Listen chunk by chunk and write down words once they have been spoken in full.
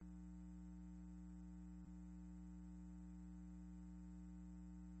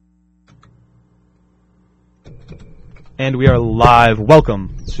And we are live.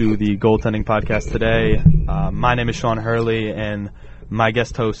 Welcome to the Goaltending podcast today. My name is Sean Hurley, and my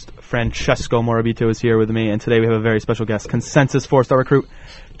guest host, Francesco Morabito, is here with me. And today we have a very special guest, consensus four-star recruit,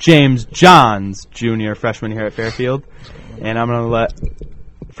 James Johns, junior freshman here at Fairfield. And I'm going to let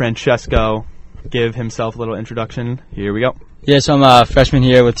Francesco give himself a little introduction. Here we go. Yeah, so I'm a freshman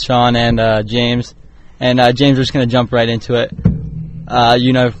here with Sean and James. And James, we're just going to jump right into it.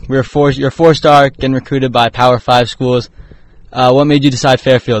 You're a four-star, getting recruited by Power 5 schools. What made you decide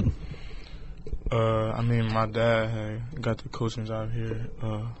Fairfield? My dad had got the coaching job here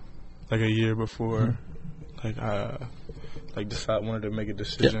like a year before. I wanted to make a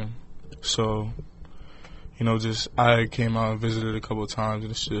decision. Yep. So, I came out and visited a couple of times,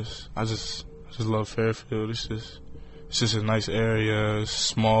 and I just love Fairfield. It's just a nice area. It's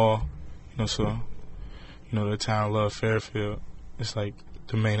small, the town loves Fairfield. It's like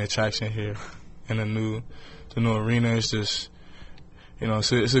the main attraction here, and the new arena is just,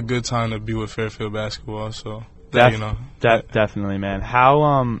 it's a good time to be with Fairfield basketball. So definitely, man.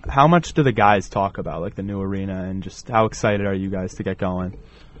 How much do the guys talk about like the new arena, and just how excited are you guys to get going?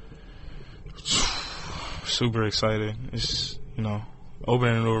 Super excited. It's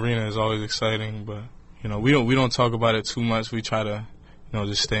opening a new arena is always exciting, but we don't talk about it too much. We try to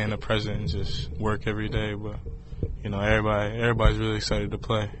just stay in the present and just work every day, but. Everybody's really excited to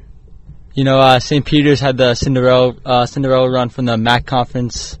play. St. Peter's had the Cinderella run from the MAC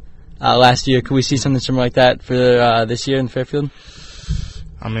conference last year. Could we see something similar like that for this year in Fairfield?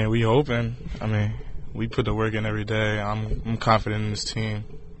 We hoping. We put the work in every day. I'm confident in this team.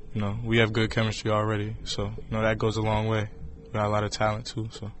 We have good chemistry already, so that goes a long way. We got a lot of talent too.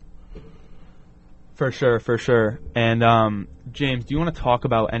 So. For sure. And James, do you want to talk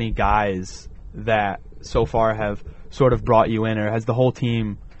about any guys that so far have sort of brought you in, or has the whole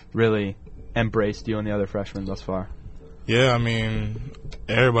team really embraced you and the other freshmen thus far? Yeah,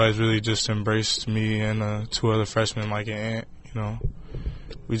 everybody's really just embraced me and two other freshmen like an aunt.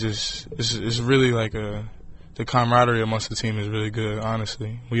 It's really like the camaraderie amongst the team is really good,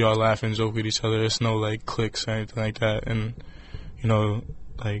 honestly. We all laugh and joke with each other. There's no like cliques or anything like that, and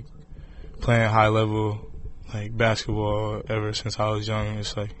like playing high level like basketball ever since I was young,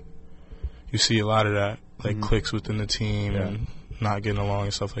 it's like you see a lot of that, like cliques within the team and not getting along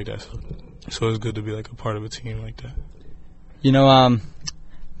and stuff like that. So it's good to be like a part of a team like that.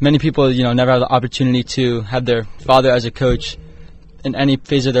 Many people, never have the opportunity to have their father as a coach in any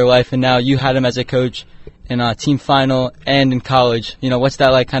phase of their life, and now you had him as a coach in a team final and in college. What's that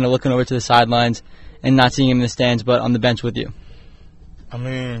like, kind of looking over to the sidelines and not seeing him in the stands but on the bench with you?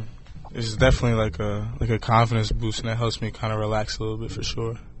 It's definitely like a confidence boost, and that helps me kind of relax a little bit for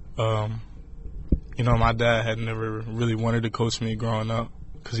sure. My dad had never really wanted to coach me growing up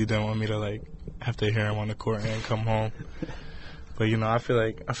because he didn't want me to have to hear him on the court and come home. But I feel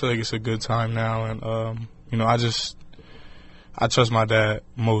like it's a good time now, and I trust my dad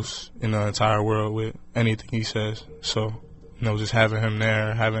most in the entire world with anything he says. So just having him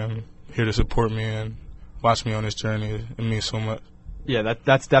there, having him here to support me and watch me on this journey, it means so much. Yeah,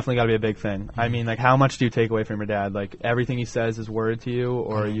 that's definitely got to be a big thing. How much do you take away from your dad? Like, everything he says is worded to you,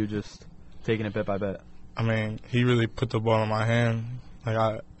 or are you just taking it bit by bit? He really put the ball in my hand.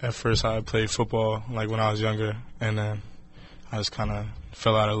 At first I played football, when I was younger, and then I just kind of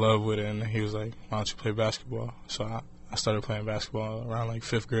fell out of love with it, and he was like, why don't you play basketball? So I started playing basketball around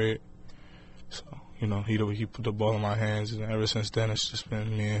 5th grade. So, he put the ball in my hands, and ever since then it's just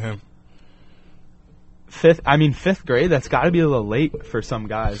been me and him. 5th grade, that's got to be a little late for some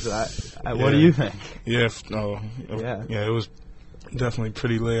guys. What do you think? Yeah, it was definitely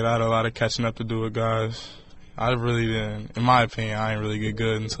pretty late. I had a lot of catching up to do with guys. I really didn't, in my opinion, I didn't really get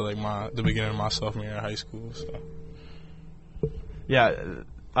good until the beginning of my sophomore year of high school. So. Yeah,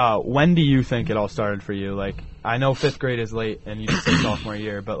 when do you think it all started for you? I know 5th grade is late and you just say sophomore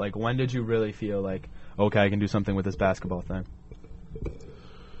year, but when did you really feel like, okay, I can do something with this basketball thing?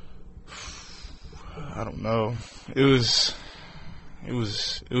 I don't know. It was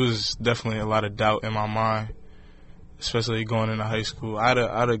definitely a lot of doubt in my mind, especially going into high school. I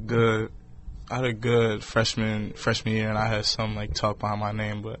had a good freshman year, and I had some talk behind my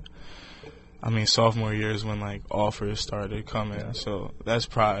name, but sophomore year is when offers started coming. So that's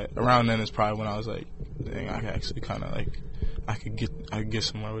probably around then is probably when I was like, dang, I could actually kind of I could get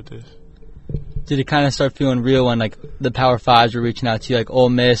somewhere with this. Did it kind of start feeling real when the Power Fives were reaching out to you? Ole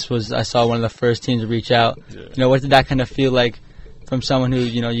Miss was, I saw, one of the first teams to reach out. Yeah. What did that kind of feel like from someone who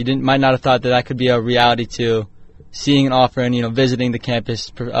you might not have thought that could be a reality to seeing an offer and visiting the campus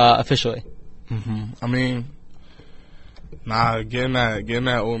officially? Mm-hmm. Getting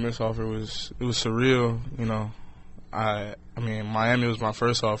that Ole Miss offer was surreal. I mean, Miami was my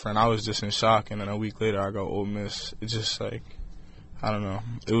first offer, and I was just in shock. And then a week later, I go Ole Miss. It's just like, I don't know.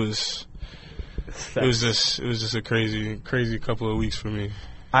 It was just a crazy couple of weeks for me.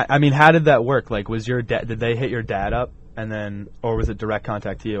 I mean, how did that work? Like, was your dad? Did they hit your dad up, and then, or was it direct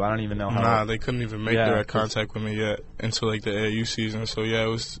contact to you? I don't even know how. Nah, they couldn't even make direct contact with me yet until like the AAU season. So yeah, it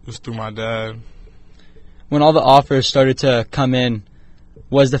was through my dad. When all the offers started to come in,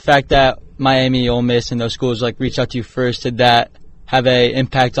 was the fact that Miami, Ole Miss, and those schools like reached out to you first, did that have a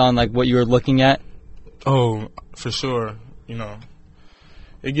impact on like what you were looking at? Oh, for sure. You know,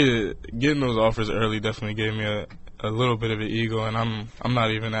 getting those offers early definitely gave me a little bit of an ego, and I'm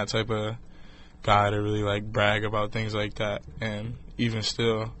not even that type of guy to really like brag about things like that. And even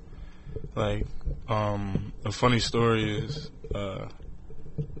still, like a funny story is I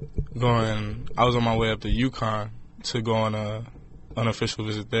was on my way up to UConn to go on a unofficial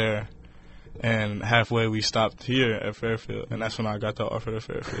visit there, and halfway we stopped here at Fairfield, and that's when I got the offer to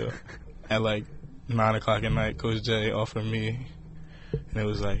Fairfield. At like 9 o'clock at night, Coach Jay offered me, and it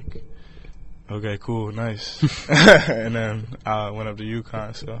was like, okay, cool, nice. And then I went up to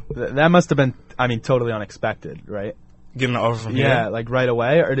UConn. So that must have been, I mean, totally unexpected, right? Getting an offer from here? Yeah, like right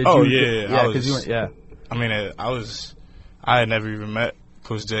away, or did you? Oh yeah, because you went. Yeah. I mean, I had never even met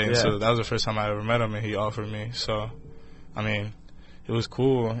Coach Jay, and so that was the first time I ever met him, and he offered me. So, I mean, it was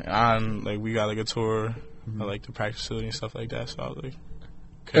cool. And like we got like a tour of like the practice facility and stuff like that. So I was like,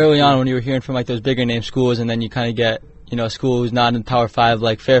 okay, early on when you were hearing from like those bigger name schools, and then you kind of get a school who's not in Power 5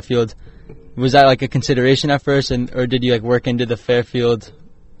 like Fairfield. Was that like a consideration at first, or did you like work into the Fairfield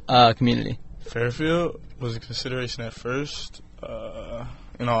community? Fairfield was a consideration at first.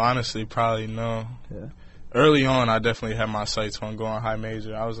 Honestly, probably no. Yeah. Early on, I definitely had my sights on going high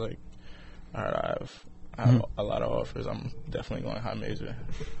major. I was like, all right, I have a lot of offers. I'm definitely going high major.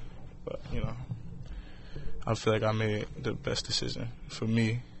 But, I feel like I made the best decision for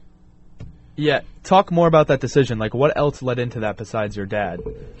me. Yeah, talk more about that decision. Like, what else led into that besides your dad?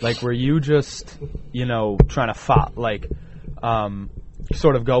 Like, were you just, trying to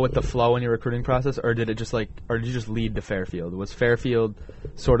sort of go with the flow in your recruiting process, or did you just lead to Fairfield? Was Fairfield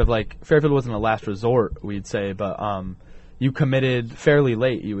sort of like, Fairfield wasn't a last resort, we'd say, but you committed fairly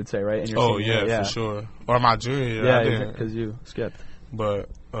late, you would say, right? In your senior year? Yeah, for sure. Or my junior year. Yeah, because you skipped. But,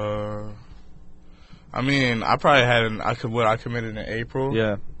 I mean, I probably I committed in April.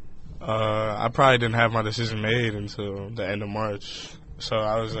 Yeah. I probably didn't have my decision made until the end of March. So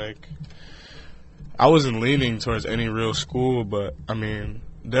I was like, I wasn't leaning towards any real school, but I mean,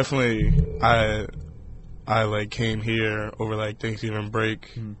 definitely I like came here over like Thanksgiving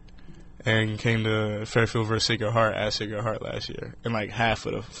break and came to Fairfield versus Sacred Heart at Sacred Heart last year, and like half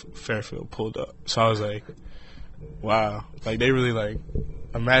of the Fairfield pulled up. So I was like, wow, like they really like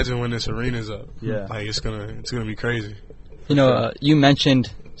imagine when this arena's up. Yeah, like it's gonna be crazy. You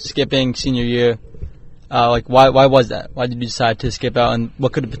mentioned skipping senior year. Why was that? Why did you decide to skip out? And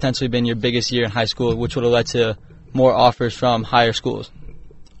what could have potentially been your biggest year in high school, which would have led to more offers from higher schools?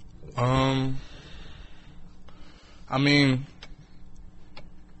 I mean,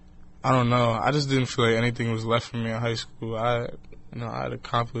 I don't know. I just didn't feel like anything was left for me in high school. I had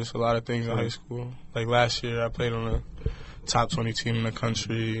accomplished a lot of things in high school. Like last year, I played on a top 20 team in the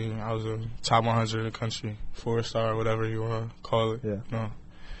country. I was a top 100 in the country, 4-star, whatever you want to call it. Yeah.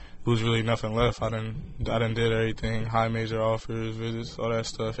 It was really nothing left. I done did everything, high major offers, visits, all that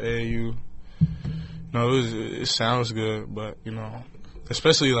stuff, AAU. It sounds good, but,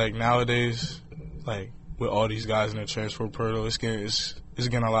 especially like nowadays, like with all these guys in the transfer portal, it's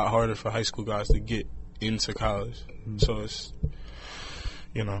getting a lot harder for high school guys to get into college. So it's,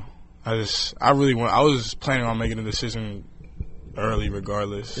 I was planning on making a decision early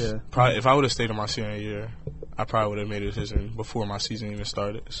regardless. Yeah. Probably if I would have stayed in my senior year, I probably would have made a decision before my season even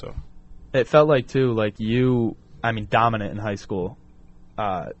started. So it felt like too, like you, dominant in high school.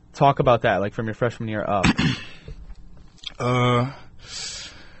 Talk about that, like from your freshman year up. I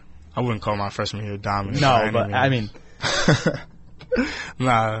wouldn't call my freshman year dominant. No, but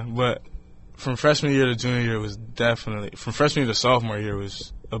nah, but from freshman year to junior year was definitely, from freshman year to sophomore year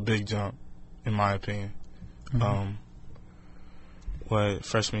was a big jump, in my opinion.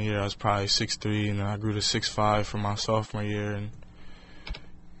 Freshman year I was probably 6'3", and then I grew to 6'5" from my sophomore year, and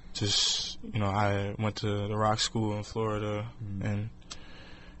just, I went to the Rock School in Florida, and,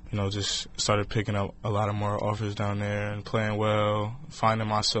 just started picking up a lot of more offers down there and playing well, finding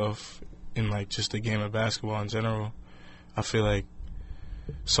myself in, like, just the game of basketball in general. I feel like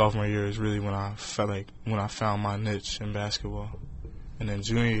sophomore year is really when I found my niche in basketball. And then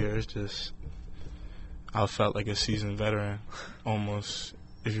junior year is just, I felt like a seasoned veteran, almost,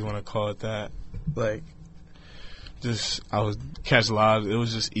 if you want to call it that. Like, I would catch lobs. It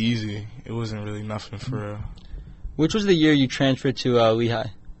was just easy. It wasn't really nothing for real. Which was the year you transferred to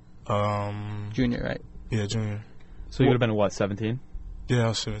Lehigh? Junior, right? Yeah, junior. So you would have been, what, 17? Yeah, I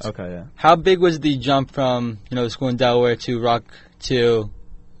was 17. Okay, yeah. How big was the jump from, the school in Delaware to Rock to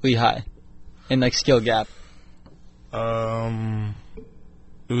Lehigh in, like, skill gap? It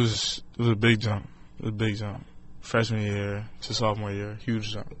was a big jump. It was a big jump. Freshman year to sophomore year,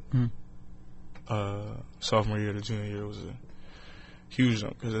 huge jump. Mm-hmm. Sophomore year to junior year was a huge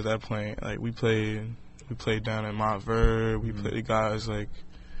jump because at that point, like, we played down at Montverde. We played guys like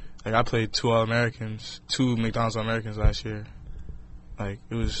I played 2 All-Americans, 2 McDonald's All-Americans last year. Like,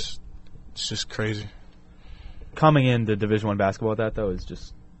 it's just crazy. Coming into Division I basketball at that, though,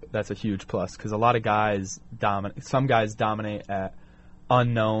 that's a huge plus because a lot of guys some guys dominate at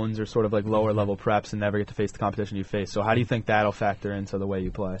unknowns or sort of like lower level preps and never get to face the competition you face. So how do you think that'll factor into the way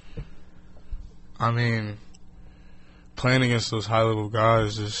you play? I mean, playing against those high level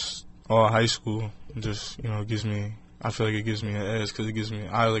guys, just all high school, just I feel like it gives me an edge because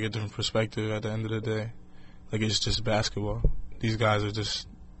I have like a different perspective at the end of the day. Like, it's just basketball. These guys are just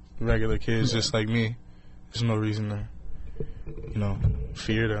regular kids, just like me. There's no reason to,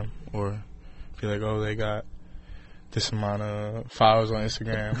 fear them or be like, oh, they got this amount of followers on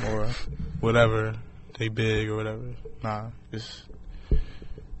Instagram or whatever. They big or whatever. Nah,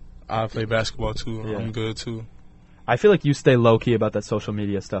 I play basketball too. Yeah. I'm good too. I feel like you stay low key about that social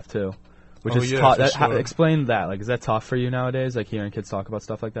media stuff too, which is tough. Sure. Explain that. Like, is that tough for you nowadays? Like hearing kids talk about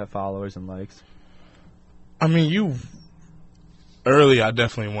stuff like that, followers and likes. I mean, early I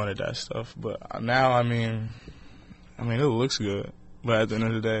definitely wanted that stuff, but now I mean, it looks good. But at the end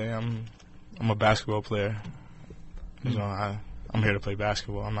of the day, I'm a basketball player. I'm here to play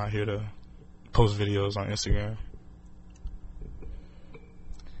basketball. I'm not here to post videos on Instagram.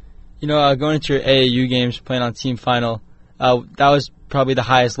 Going into your AAU games, playing on team final, that was probably the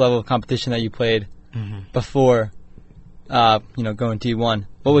highest level of competition that you played before, going D1.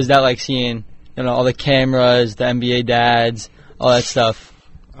 What was that like seeing, all the cameras, the NBA dads, all that stuff?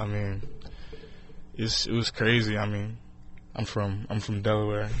 I mean, it was crazy. I mean, I'm from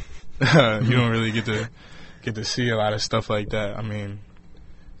Delaware. You don't really get to see a lot of stuff like that. I mean,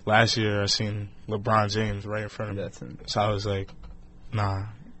 last year I seen LeBron James right in front of me. So I was like, nah.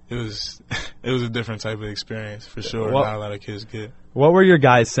 It was a different type of experience for sure. Not a lot of kids get. What were your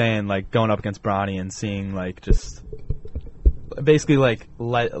guys saying, like going up against Bronny and seeing like just basically like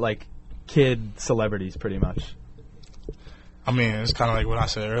kid celebrities, pretty much? I mean, it's kind of like what I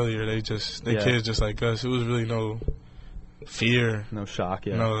said earlier. They kids just like us. It was really no fear, no shock.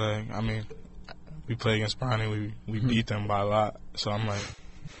 Yeah. No, I mean, we play against Bronny. We beat them by a lot. So I'm like.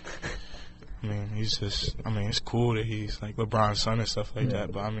 I mean, it's cool that he's like LeBron's son and stuff like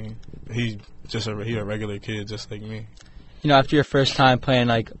that, but I mean, he's a regular kid just like me. After your first time playing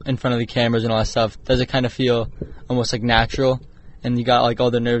like in front of the cameras and all that stuff, does it kind of feel almost like natural and you got like all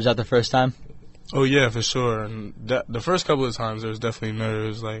the nerves out the first time? Oh yeah, for sure. And the first couple of times there was definitely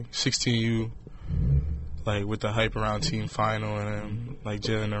nerves, like 16U, like with the hype around team final and then like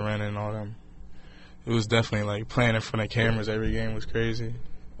Jalen Arena and all them. It was definitely like playing in front of cameras every game was crazy.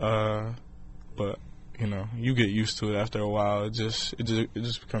 But you get used to it after a while. It just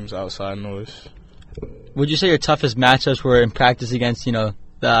becomes outside noise. Would you say your toughest matchups were in practice against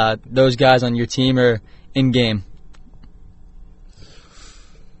those guys on your team or in game?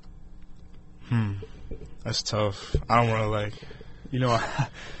 That's tough. I don't want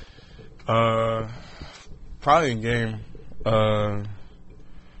to probably in game. Probably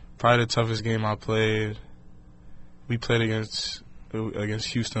the toughest game I played. We played against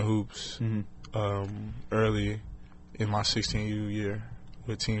Houston Hoops. Early in my 16U year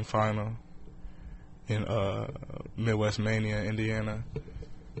with team final in Midwest Mania, Indiana,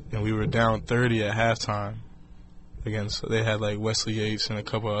 and we were down 30 at halftime they had like Wesley Yates and a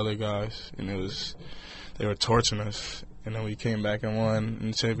couple other guys, and they were torching us, and then we came back and won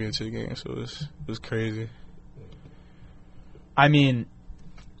in the championship game, so it was crazy. I mean,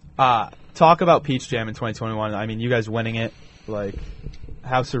 talk about Peach Jam in 2021. I mean, you guys winning it, like,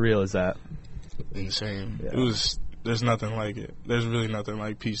 how surreal is that? Insane. Yeah. There's nothing like it. There's really nothing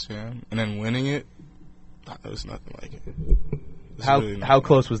like Peach Jam. And then winning it, there's nothing like it. How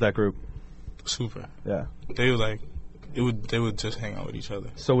close was that group? Super. Yeah. They would just hang out with each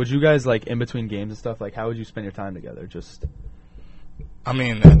other. So would you guys, like, in between games and stuff, like, how would you spend your time together? I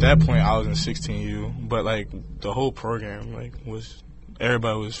mean, at that point, I was in 16U, but, like, the whole program, like,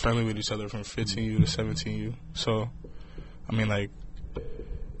 everybody was friendly with each other from 15U to 17U. So, I mean, like,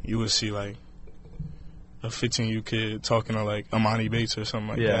 you would see, like, a 15U kid talking to like Amani Bates or something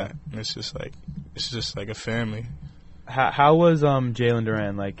like that, and it's just like a family. How was Jalen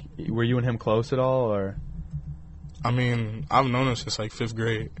Duran? Like, were you and him close at all, or? I mean, I've known him since like 5th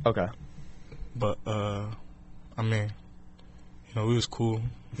grade. Okay. But I mean, we was cool.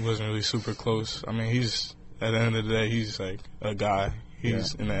 He wasn't really super close. I mean, he's at the end of the day, he's like a guy.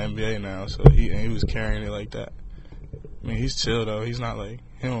 He's in the NBA now, so he was carrying it like that. I mean, he's chill though. He's not like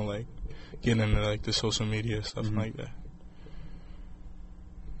he don't like getting into like the social media stuff like that.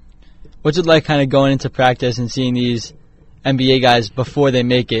 What's it like kind of going into practice and seeing these NBA guys before they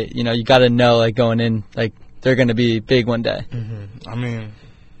make it? You got to know, like, going in, like, they're going to be big one day. I mean,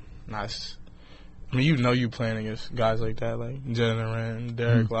 nice. I mean, you playing against guys like that, like Jalen Duran,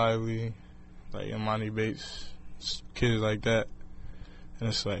 Derek Lively, like Imani Bates, kids like that. And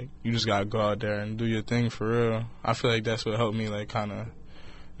it's like, you just got to go out there and do your thing for real. I feel like that's what helped me, like, kind of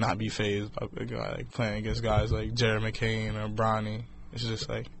not be fazed by like playing against guys like Jared McCain or Bronny. It's just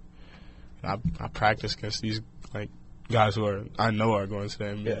like, I practice against these like guys who I know are going to the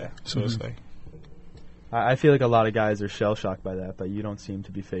NBA. Yeah. So it's like, I feel like a lot of guys are shell shocked by that, but you don't seem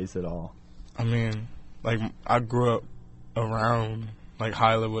to be fazed at all. I mean, like, I grew up around like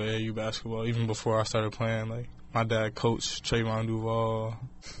high level AAU basketball even before I started playing. Like, my dad coached Trayvon Duval,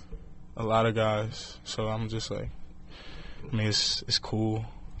 a lot of guys. So I'm just like, I mean, it's cool.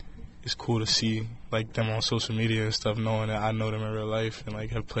 It's cool to see like them on social media and stuff, knowing that I know them in real life and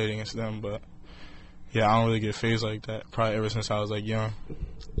like have played against them. But yeah, I don't really get fazed like that. Probably ever since I was like young.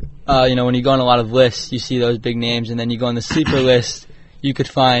 When you go on a lot of lists, you see those big names, and then you go on the sleeper list, you could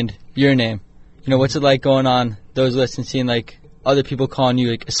find your name. What's it like going on those lists and seeing like other people calling you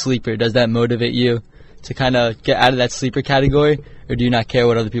like a sleeper? Does that motivate you to kind of get out of that sleeper category, or do you not care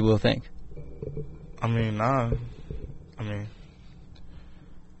what other people will think? I mean, nah. I mean,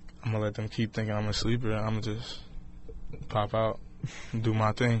 I'm going to let them keep thinking I'm a sleeper. I'm going to just pop out, do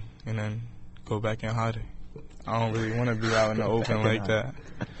my thing, and then go back in hiding. I don't really want to be out in the open like that.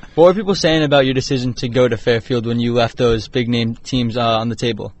 What were people saying about your decision to go to Fairfield when you left those big name teams on the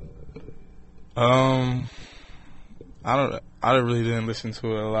table? I really didn't listen to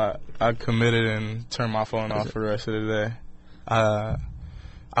it a lot. I committed and turned my phone off for the rest of the day. I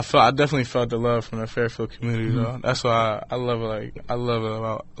definitely felt the love from the Fairfield community though. That's why I love it. Like, I love it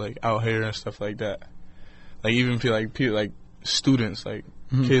about like out here and stuff like that. Like, even people like students, like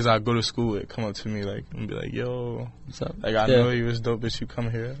kids I go to school with, come up to me like and be like, "Yo, what's up?" Like, I know you was dope that you come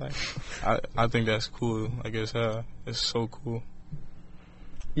here. Like, I think that's cool. Like, it's so cool.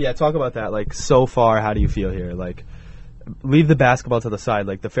 Yeah, talk about that. Like, so far, how do you feel here? Like, leave the basketball to the side.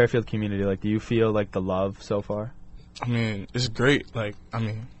 Like, the Fairfield community. Like, do you feel like the love so far? I mean, it's great. Like, I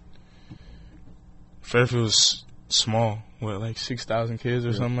mean, Fairfield's small, what, like 6,000 kids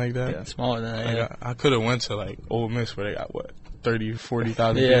or something like that? Yeah, smaller than that. Like, I could have went to like Ole Miss where they got 30,000,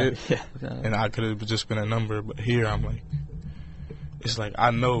 40,000 kids, and I could have just been a number. But here, I'm like, it's like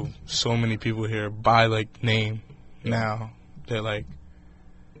I know so many people here by like name now that like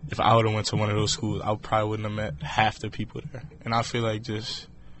if I would have went to one of those schools, I probably wouldn't have met half the people there. And I feel like just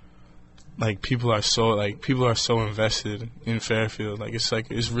like people are so invested in Fairfield. Like,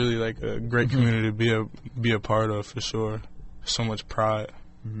 it's really like a great community to be a part of for sure. So much pride.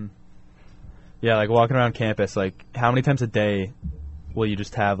 Yeah, like walking around campus, like how many times a day will you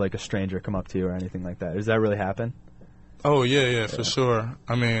just have like a stranger come up to you or anything like that? Does that really happen? Oh yeah, for sure.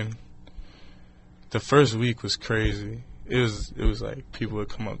 I mean, the first week was crazy. It was like people would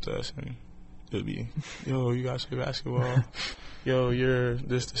come up to us and it would be, "Yo, you guys play basketball? Yo, you're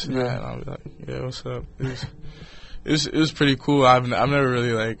this and that." And I'll be like, "Yeah, what's up?" It was pretty cool. I've never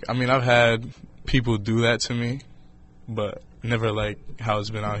really I've had people do that to me, but never like how it's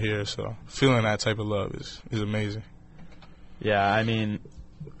been out here. So feeling that type of love is amazing. Yeah, I mean,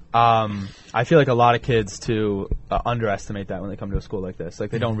 I feel like a lot of kids too underestimate that when they come to a school like this.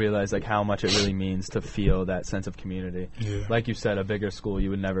 Like, they don't realize like how much it really means to feel that sense of community. Yeah. Like you said, a bigger school, you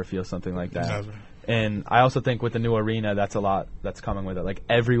would never feel something like that. Never. And I also think with the new arena, that's a lot that's coming with it. Like,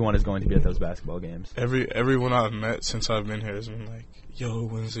 everyone is going to be at those basketball games. Everyone I've met since I've been here has been like, "Yo,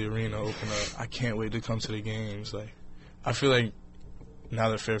 when's the arena open up? I can't wait to come to the games." Like, I feel like now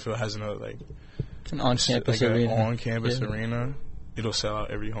that Fairfield has another it's an on-campus arena. Arena, it'll sell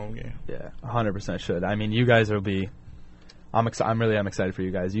out every home game. Yeah, 100% should. I mean, you guys will be. I'm excited for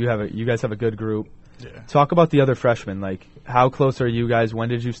you guys. You guys have a good group. Yeah. Talk about the other freshmen. Like, how close are you guys? When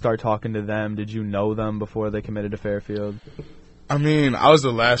did you start talking to them? Did you know them before they committed to Fairfield? I mean, I was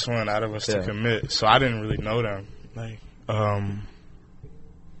the last one out of us to commit, so I didn't really know them. Like,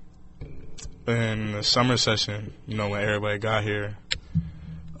 in the summer session, when everybody got here,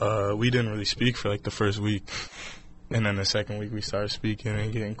 we didn't really speak for like the first week. And then the second week we started speaking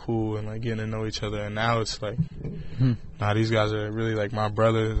and getting cool and like getting to know each other. And now it's like, nah, these guys are really like my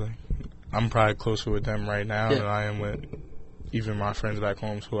brothers. Like, I'm probably closer with them right now than I am with even my friends back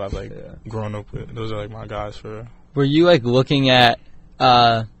home who I've like grown up with. Those are like my guys for real. Were you like looking at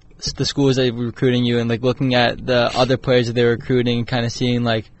the schools that were recruiting you and like looking at the other players that they were recruiting and kind of seeing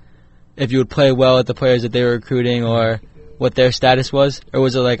like if you would play well with the players that they were recruiting or what their status was? Or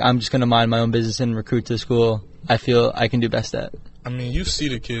was it like, I'm just going to mind my own business and recruit to the school I feel I can do best at? I mean, you see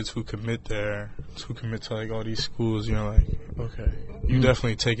the kids who commit to like all these schools, you're like, okay, you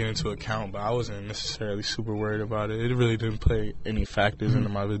definitely take it into account, but I wasn't necessarily super worried about it. It really didn't play any factors into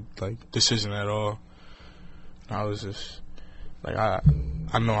my like decision at all. I was just like, I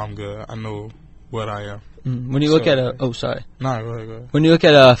know I'm good. I know what I am. When you look at go ahead. When you look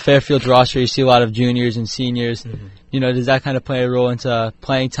at a Fairfield roster, you see a lot of juniors and seniors. You know, does that kind of play a role into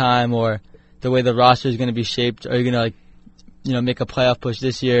playing time or the way the roster is going to be shaped? Are you going to like, you know, make a playoff push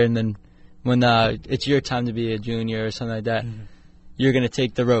this year, and then when it's your time to be a junior or something like that, you're going to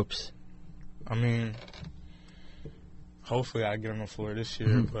take the ropes? I mean, hopefully I get on the floor this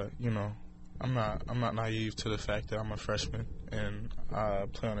year, but you know, I'm not naive to the fact that I'm a freshman and I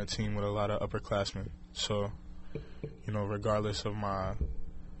play on a team with a lot of upperclassmen. So, you know, regardless of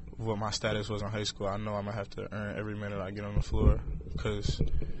what my status was in high school, I know I'm gonna have to earn every minute I get on the floor because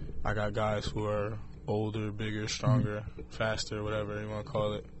I got guys who are older, bigger, stronger, faster, whatever you want to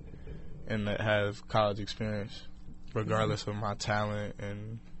call it, and that have college experience. Regardless of my talent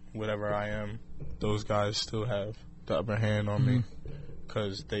and whatever I am, those guys still have the upper hand on me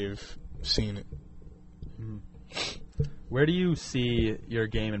because they've seen it. Where do you see your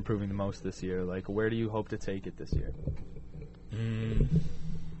game improving the most this year? Like, where do you hope to take it this year?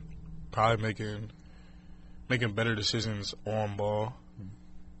 Probably making better decisions on ball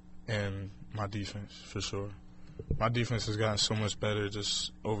and my defense, for sure. My defense has gotten so much better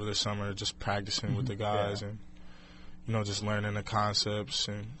just over the summer, just practicing with the guys and, you know, just learning the concepts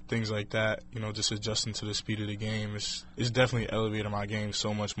and things like that. You know, just adjusting to the speed of the game. It's definitely elevated my game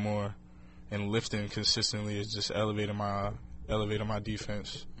so much more. And lifting consistently is just elevating my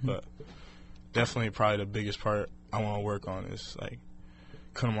defense. But definitely probably the biggest part I want to work on is like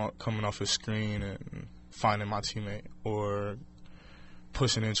coming off a screen and finding my teammate or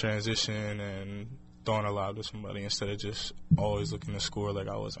pushing in transition and throwing a lob to somebody instead of just always looking to score like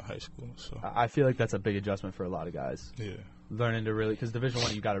I was in high school. So I feel like that's a big adjustment for a lot of guys. Yeah. Learning to really, because Division I,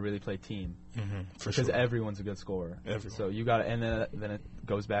 you got to really play team. Because everyone's a good scorer. Everyone. So you got to, and then it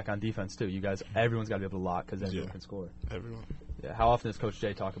goes back on defense too. You guys, everyone's got to be able to lock because everyone can score. Everyone. Yeah. How often does Coach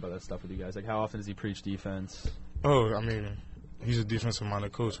Jay talk about that stuff with you guys? Like, how often does he preach defense? Oh, I mean, he's a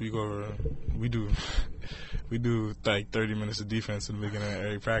defensive-minded coach. We do like 30 minutes of defense in the beginning of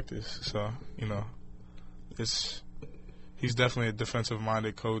every practice. So, you know, he's definitely a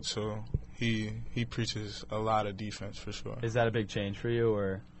defensive-minded coach. So he preaches a lot of defense for sure. Is that a big change for you,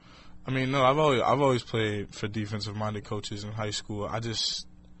 or? I mean, no. I've always played for defensive-minded coaches in high school. I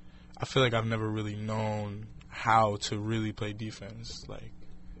feel like I've never really known how to really play defense.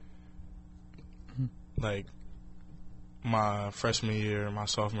 Like my freshman year, my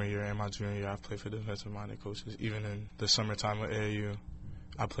sophomore year, and my junior year, I played for defensive-minded coaches. Even in the summertime with AAU,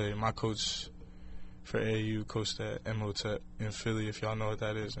 I played. My coach for AAU coached at MOTEP in Philly, if y'all know what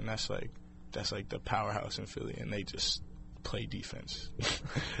that is, and that's like the powerhouse in Philly, and they just play defense.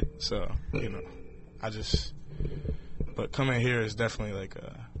 So, you know, but coming here is definitely like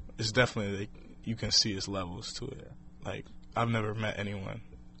you can see its levels to it. Like, I've never met anyone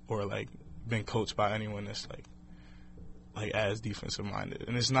or like been coached by anyone that's like as defensive minded,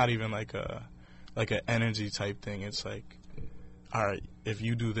 and it's not even like an energy type thing. It's like, all right, if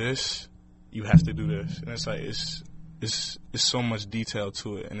you do this, you have to do this, and it's like it's so much detail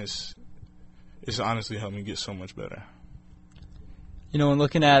to it, and it's honestly helped me get so much better. You know, when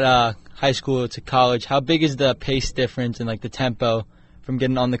looking at high school to college, how big is the pace difference and like the tempo from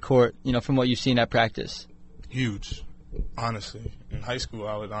getting on the court? You know, from what you've seen at practice. Huge, honestly. In high school,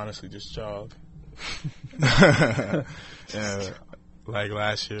 I would honestly just jog. Like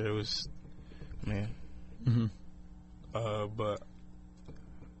last year, it was, man. But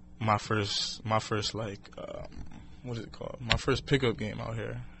my first like what is it called? My first pickup game out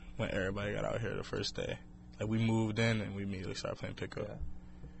here when everybody got out here the first day. Like, we moved in and we immediately started playing pickup.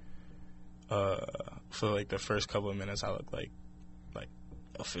 For like the first couple of minutes, I looked like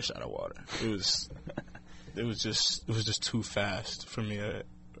a fish out of water. It was just too fast for me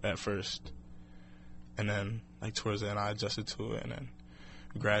at first. And then, like, towards the end, I adjusted to it, and then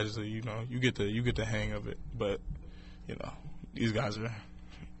gradually, you know, you get the hang of it. But, you know, these guys are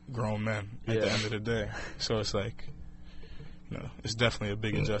grown men at the end of the day. So it's like, it's definitely a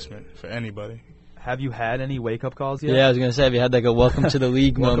big adjustment for anybody. Have you had any wake-up calls yet? Yeah, I was gonna say, have you had like a welcome to the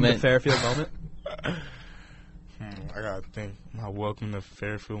league Welcome moment? to Fairfield moment? I gotta think. My welcome to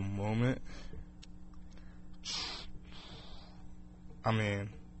Fairfield moment. I mean,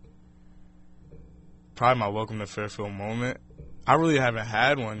 probably my welcome to Fairfield moment. I really haven't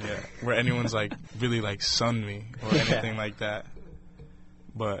had one yet where anyone's like really like sunned me or anything like that.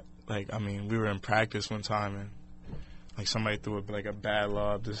 But like, I mean, we were in practice one time and like somebody threw like a bad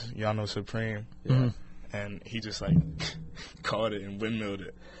lob, this y'all know Supreme, and he just like caught it and windmilled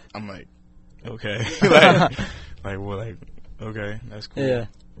it. I'm like, okay, like okay, that's cool. Yeah.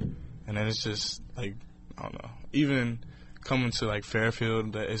 And then it's just like, I don't know, even coming to like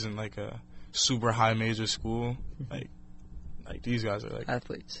Fairfield that isn't like a super high major school, like these guys are like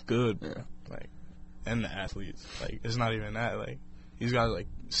Athletes. good, bro. Like, and the athletes, like it's not even that, like these guys are like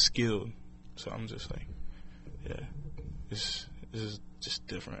skilled. So I'm just like, yeah, this is just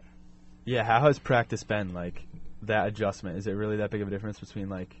different. Yeah, how has practice been, like, that adjustment? Is it really that big of a difference between,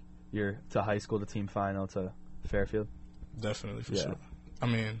 like, your to high school to team final to Fairfield? Definitely, for sure. I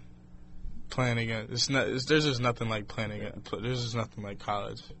mean, playing against, there's just nothing like playing against, there's just nothing like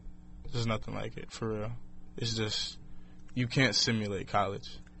college. There's nothing like it, for real. It's just, you can't simulate college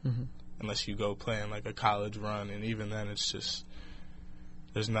unless you go playing, like, a college run, and even then it's just,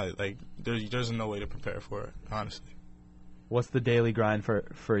 there's no way to prepare for it, honestly. What's the daily grind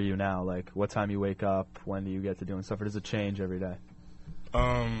for you now? Like, what time you wake up? When do you get to doing stuff? Or does it change every day?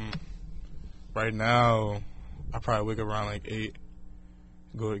 Right now, I probably wake up around like 8,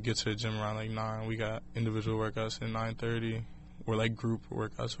 get to the gym around like 9. We got individual workouts at 9:30, or like group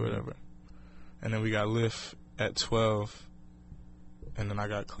workouts or whatever. And then we got lift at 12, and then I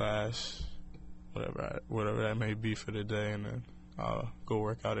got class, whatever that may be for the day, and then I'll go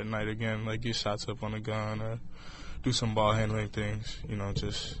work out at night again, like get shots up on the gun or do some ball handling things,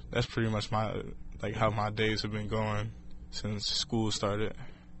 just that's pretty much how my days have been going since school started.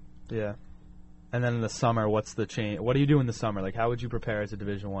 Yeah. And then in the summer, what's the change? What do you do in the summer? Like, how would you prepare as a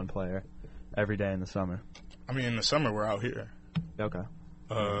Division I player every day in the summer? I mean, in the summer, we're out here. Okay.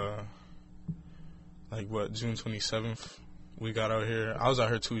 June 27th, we got out here. I was out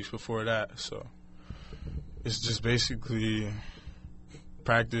here 2 weeks before that, so it's just basically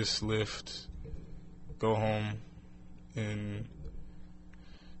practice, lift, go home, and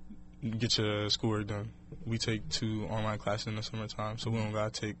get your schoolwork done. We take 2 online classes in the summertime, so we don't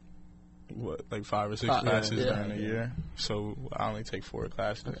got to take, 5 or 6 classes during the year. So I only take 4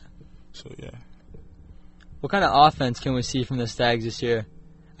 classes. Okay. So, yeah. What kind of offense can we see from the Stags this year?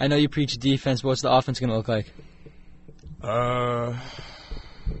 I know you preach defense, but what's the offense going to look like? I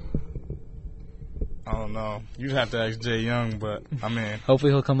don't know. You'd have to ask Jay Young, but, I mean.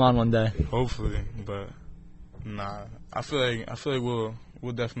 Hopefully he'll come on one day. Hopefully, but, nah. I feel like we'll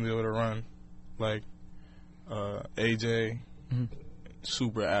definitely be able to run. Like, AJ,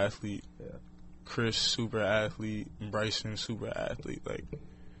 super athlete. Yeah. Chris, super athlete. Bryson, super athlete. Like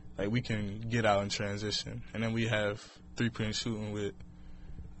we can get out and transition. And then we have 3-point shooting with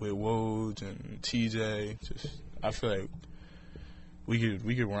Woj and TJ. I feel like we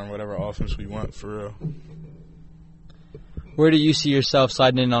could run whatever offense we want, for real. Where do you see yourself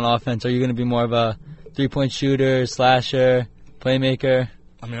sliding in on offense? Are you going to be more of a 3-point shooter, slasher, playmaker?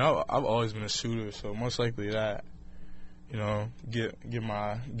 I mean, I've always been a shooter, so most likely that. Get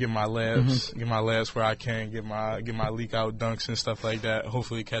my layups, get my layups where I can, get my leak out dunks and stuff like that.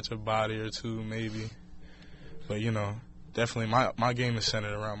 Hopefully catch a body or two, maybe. But definitely my game is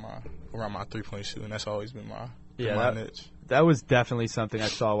centered around my 3-point shooting. That's always been my niche. That was definitely something I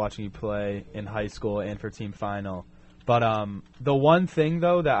saw watching you play in high school and for team final. But the one thing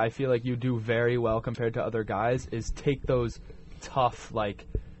though that I feel like you do very well compared to other guys is take those tough, like,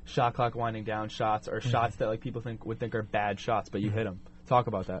 shot clock winding down shots, or shots that, like, people would think are bad shots, but you hit them. Talk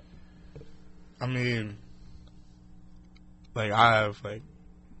about that. I mean, like, I've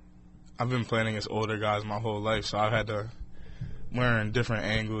been playing against older guys my whole life, so I've had to learn different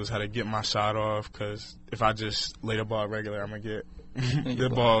angles, how to get my shot off, because if I just lay the ball regular, I'm going to get the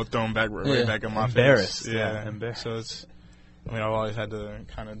ball thrown back right back in my face. Embarrassed. So I've always had to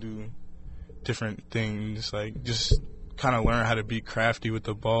kind of do different things, like just kind of learn how to be crafty with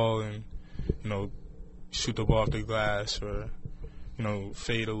the ball and, shoot the ball off the glass or,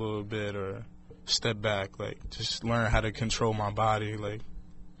 fade a little bit or step back. Like, just learn how to control my body, like,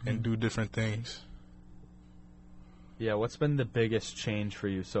 and do different things. Yeah, what's been the biggest change for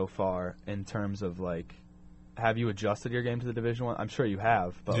you so far in terms of, like, have you adjusted your game to the Division I? I'm sure you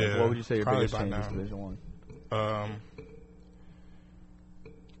have, but what would you say your biggest change is to Division I?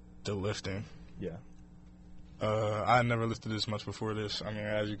 The lifting. Yeah. I never lifted this much before this. I mean,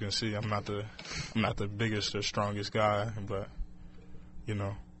 as you can see, I'm not the biggest or strongest guy, but you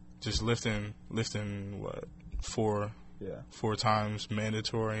know, just lifting what four times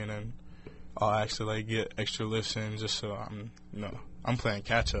mandatory, and then I'll actually like get extra lifts in just so I'm playing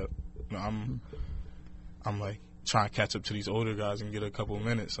catch up. You know, I'm like trying to catch up to these older guys and get a couple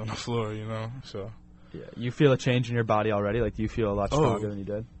minutes on the floor. You know, so yeah. You feel a change in your body already? Like, do you feel a lot stronger than you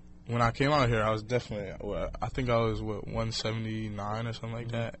did? When I came out here, I was definitely, I think I was, 179 or something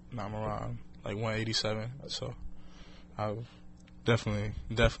like that. Now I'm around, like, 187. So I've definitely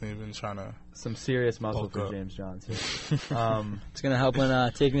been trying to... Some serious muscle for James Johns here. It's going to help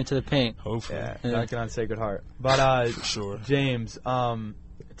when taking it to the paint. Hopefully. Yeah, knocking on Sacred Heart. But, for sure. James,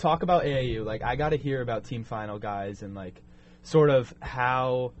 talk about AAU. Like, I got to hear about Team Final guys and, like, sort of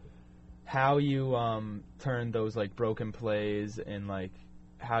how you turned those, like, broken plays and, like,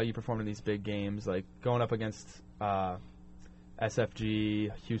 how you performed in these big games, like going up against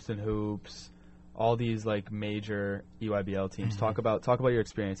SFG, Houston Hoops, all these like major EYBL teams. Talk about your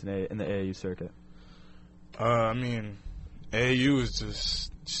experience in the AAU circuit. I mean, AAU is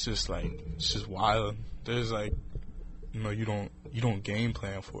just wild. There's like, you know, you don't game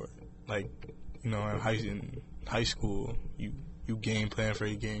plan for it. Like, you know, in high school, you game plan for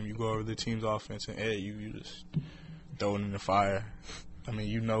a game. You go over the team's offense, and AAU you just throw it in the fire. I mean,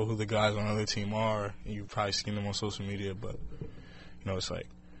 you know who the guys on the other team are, and you've probably seen them on social media, but, you know, it's like,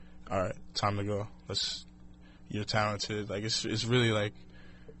 all right, time to go. You're talented. Like, it's really like,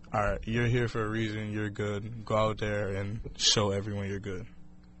 all right, you're here for a reason, you're good. Go out there and show everyone you're good.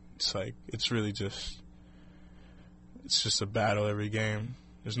 It's like, it's just a battle every game.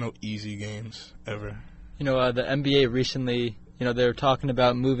 There's no easy games ever. You know, the NBA recently... You know, they were talking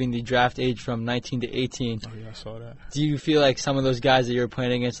about moving the draft age from 19 to 18. Oh, yeah, I saw that. Do you feel like some of those guys that you were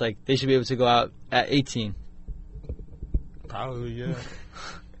playing against, like, they should be able to go out at 18? Probably, yeah.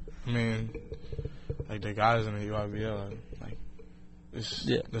 I mean, like, the guys in the EYBL, like,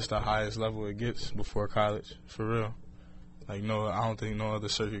 that's the highest level it gets before college, for real. Like, I don't think no other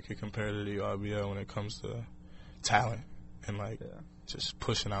circuit can compare to the EYBL when it comes to talent and, like, just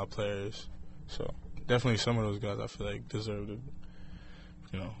pushing out players. So... Definitely some of those guys I feel like deserve to,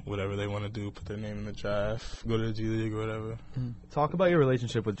 you know, whatever they want to do, put their name in the draft, go to the G League or whatever. Talk about your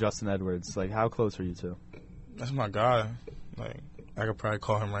relationship with Justin Edwards. Like, how close are you two? That's my guy. Like, I could probably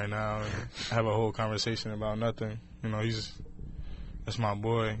call him right now and have a whole conversation about nothing. You know, that's my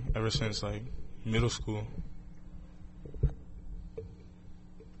boy ever since, like, middle school.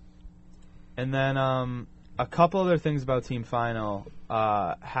 And then a couple other things about Team Final.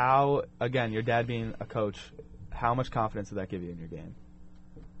 How, again, your dad being a coach, how much confidence did that give you in your game?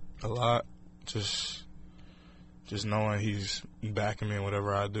 A lot. Just knowing he's backing me in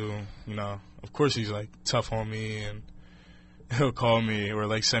whatever I do. You know, of course he's, like, tough on me, and he'll call me or,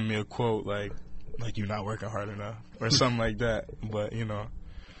 like, send me a quote like you're not working hard enough or something like that. But, you know,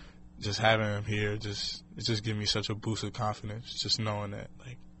 just having him here, it just gives me such a boost of confidence, just knowing that,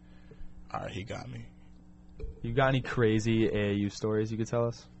 like, all right, he got me. You got any crazy AAU stories you could tell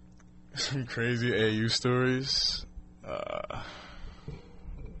us? Some crazy AAU stories? I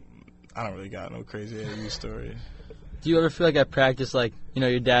don't really got no crazy AAU stories. Do you ever feel like at practice, like, you know,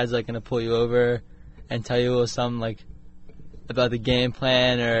 your dad's, like, going to pull you over and tell you a little something, like, about the game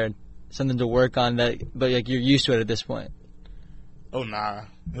plan or something to work on that, but, like, you're used to it at this point? Oh, nah.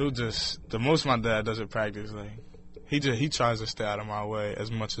 The most my dad does at practice, like, he tries to stay out of my way as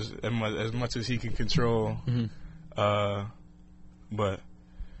much as he can control. But,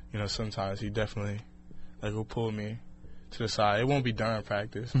 you know, sometimes he definitely, like, will pull me to the side. It won't be during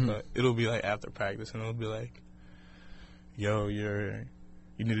practice, but it'll be, like, after practice, and it'll be like, yo, you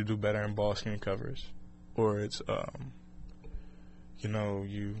need to do better in ball screen coverage. Or it's, you know,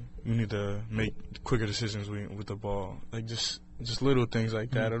 you need to make quicker decisions with the ball. Like, just little things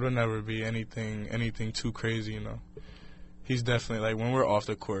like that. It'll never be anything too crazy, you know. He's definitely, like, when we're off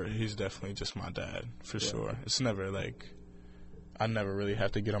the court, he's definitely just my dad, for sure. It's never, like, I never really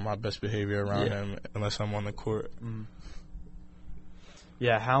have to get on my best behavior around him unless I'm on the court.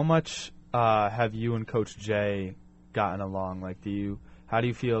 Yeah, how much have you and Coach Jay gotten along? Like, how do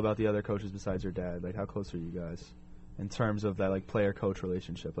you feel about the other coaches besides your dad? Like, how close are you guys in terms of that, like, player-coach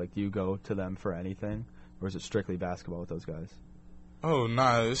relationship? Like, do you go to them for anything, or is it strictly basketball with those guys? Oh,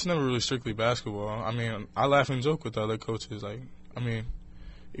 nah, it's never really strictly basketball. I mean, I laugh and joke with the other coaches. Like, I mean,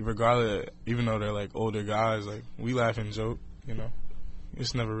 regardless, even though they're, like, older guys, like, we laugh and joke, you know.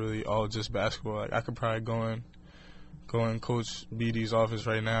 It's never really all just basketball. Like, I could probably go in Coach BD's office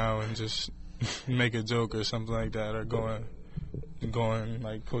right now and just make a joke or something like that, or go going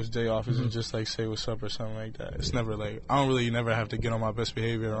like post day offers and just like say what's up or something like that. It's never like I don't really never have to get on my best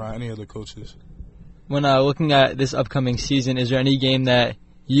behavior around any other coaches. When looking at this upcoming season, is there any game that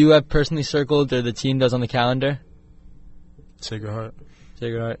you have personally circled or the team does on the calendar? Sacred Heart.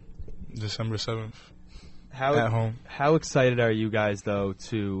 Sacred Heart. December 7th. At home. How excited are you guys though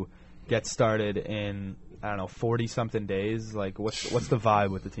to get started in 40-something days? Like what's the vibe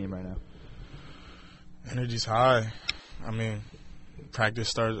with the team right now? Energy's high. I mean,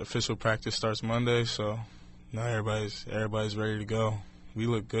 official practice starts Monday, so now everybody's ready to go. We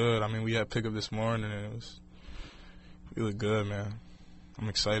look good. I mean, we had pickup this morning, and we look good, man. I'm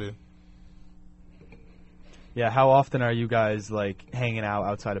excited. Yeah, how often are you guys like hanging out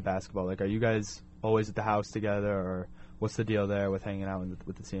outside of basketball? Like, are you guys always at the house together, or what's the deal there with hanging out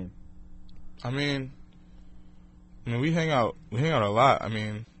with the team? I mean, we hang out a lot. I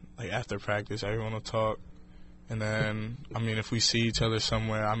mean, like after practice, everyone will talk. And then, I mean, if we see each other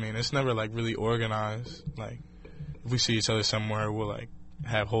somewhere, I mean, it's never, like, really organized. Like, if we see each other somewhere, we'll, like,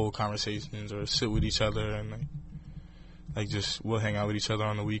 have whole conversations or sit with each other and, like just we'll hang out with each other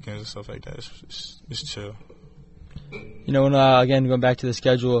on the weekends and stuff like that. It's chill. You know, when, again, going back to the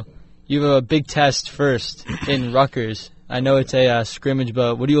schedule, you have a big test first in Rutgers. I know it's a scrimmage,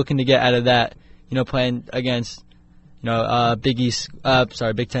 but what are you looking to get out of that, playing against, Big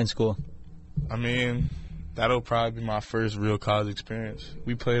Ten school? I mean, that'll probably be my first real college experience.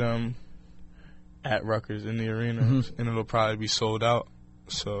 We play them at Rutgers in the arena, and it'll probably be sold out.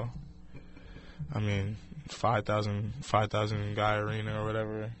 So, I mean, 5,000 guy arena or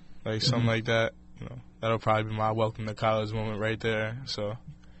whatever, like something like that. That'll probably be my welcome to college moment right there. So,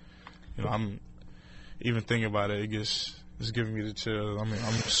 I'm even thinking about it. It's giving me the chills. I mean,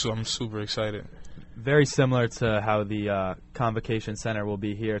 I'm super excited. Very similar to how the Convocation Center will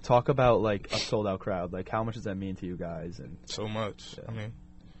be here. Talk about like a sold-out crowd. Like, how much does that mean to you guys? And so much. Yeah. I mean,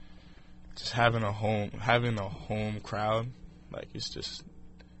 just having a home crowd, like it's just,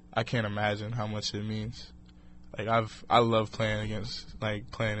 I can't imagine how much it means. Like I love playing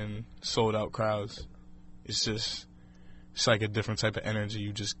in sold-out crowds. It's like a different type of energy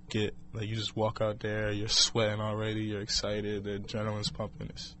you just get. Like you just walk out there, you're sweating already, you're excited, the adrenaline's pumping.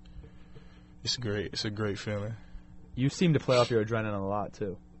 It's great. It's a great feeling. You seem to play off your adrenaline a lot,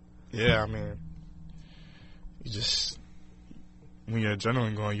 too. Yeah, I mean, when your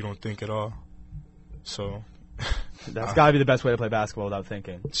adrenaline going, you don't think at all. So that's got to be the best way to play basketball without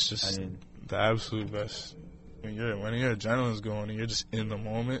thinking. It's just the absolute best. When your adrenaline's going and you're just in the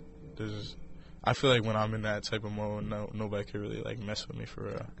moment, I feel like when I'm in that type of mode, nobody can really like mess with me for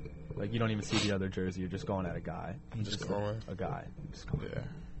real. Like you don't even see the other jersey. You're just going at a guy. I'm just going. A guy. Yeah.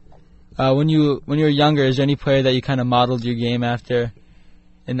 When you were younger, is there any player that you kind of modeled your game after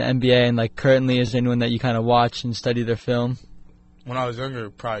in the NBA? And like currently, is there anyone that you kind of watch and study their film? When I was younger,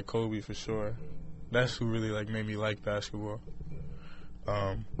 probably Kobe for sure. That's who really like made me like basketball.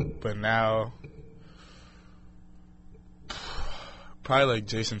 But now, probably like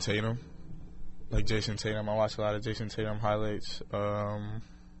Jason Tatum. I watch a lot of Jason Tatum highlights. I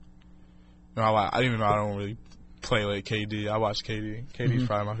don't really play like KD. I watch KD. KD's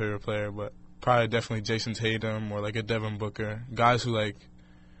probably my favorite player, but probably definitely Jason Tatum or like a Devin Booker. Guys who like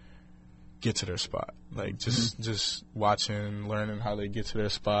get to their spot. Like just watching, learning how they get to their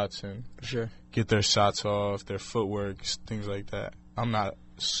spots and get their shots off, their footwork, things like that. I'm not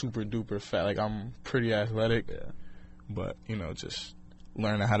super duper fat. Like I'm pretty athletic, but just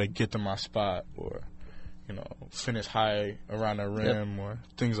learning how to get to my spot or finish high around the rim or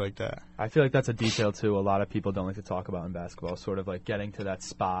things like that. I feel like that's a detail, too, a lot of people don't like to talk about in basketball, sort of like getting to that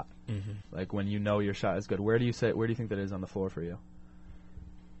spot, like when your shot is good. Where do you think that is on the floor for you?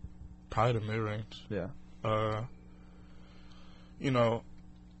 Probably the mid-range. Yeah.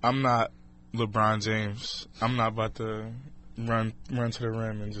 I'm not LeBron James. I'm not about to run to the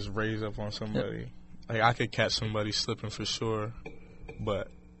rim and just raise up on somebody. Like, I could catch somebody slipping for sure, but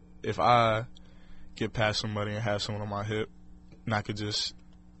if I get past somebody and have someone on my hip, and I could just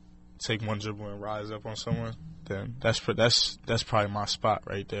take one dribble and rise up on someone, then that's probably my spot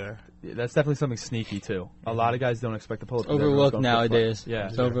right there. Yeah, that's definitely something sneaky too. A lot of guys don't expect to pull it. Overlooked nowadays. Yeah,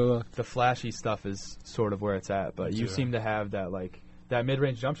 it's overlooked. The flashy stuff is sort of where it's at, but you seem to have that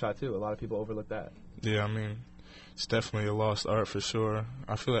mid-range jump shot too. A lot of people overlook that. Yeah, I mean, it's definitely a lost art for sure.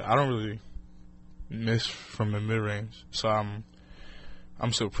 I feel like I don't really miss from the mid-range, so I'm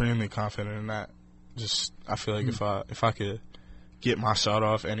supremely confident in that. I feel like if I could get my shot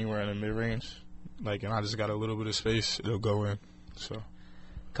off anywhere in the mid-range, like, and I just got a little bit of space, it'll go in. So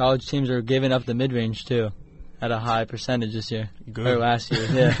college teams are giving up the mid-range too, at a high percentage this year. Good. Or last year.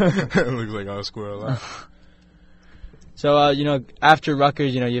 Yeah. It looks like I'll score a lot. So, after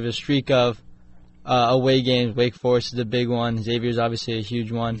Rutgers, you have a streak of away games. Wake Forest is a big one. Xavier's obviously a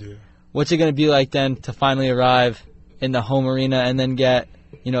huge one. Yeah. What's it going to be like then to finally arrive in the home arena and then get,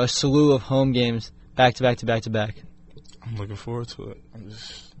 a slew of home games back to back to back to back? I'm looking forward to it. I'm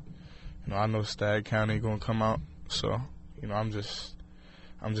just, I know Stagg County going to come out, so, I'm just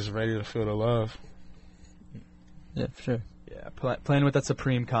ready to feel the love. Yeah, for sure. Yeah, playing with that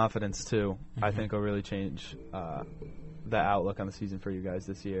supreme confidence, too, I think will really change the outlook on the season for you guys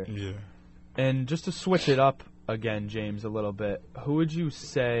this year. Yeah. And just to switch it up again, James, a little bit, who would you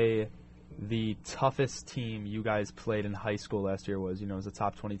say the toughest team you guys played in high school last year was? It was a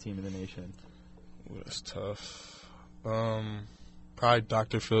top 20 team in the nation. Well, that's tough. Probably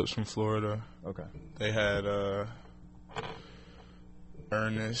Dr. Phillips from Florida. Okay. They had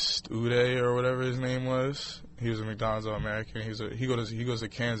Ernest Uday or whatever his name was. He was a McDonald's All-American. He goes to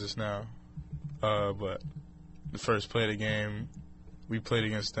Kansas now. But the first play of the game, we played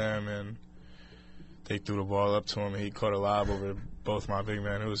against them, and they threw the ball up to him, and he caught a lob over both my big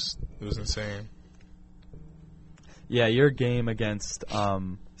men. It was insane. Yeah, your game against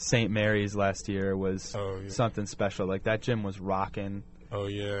St. Mary's last year was something special. Like, that gym was rocking. Oh,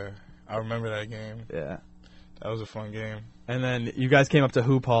 yeah. I remember that game. Yeah. That was a fun game. And then you guys came up to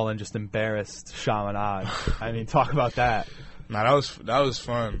Hoop Hall and just embarrassed Chaminade. I mean, talk about that. Nah, that was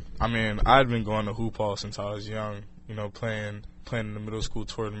fun. I mean, I'd been going to Hoop Hall since I was young, playing in the middle school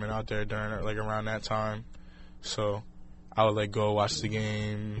tournament out there during, around that time. So I would, go watch the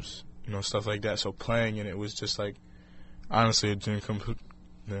games, stuff like that. So playing in it was just, honestly, a dream come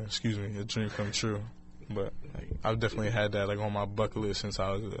true. But I've definitely had that, on my bucket list since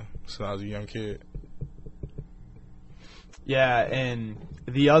I was a young kid. Yeah, and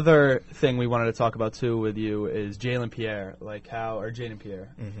the other thing we wanted to talk about, too, with you is Jaden Pierre.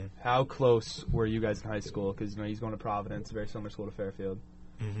 Mm-hmm. How close were you guys in high school? Because, he's going to Providence, a very similar school to Fairfield.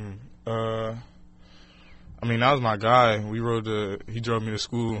 Mm-hmm. I mean, that was my guy. He drove me to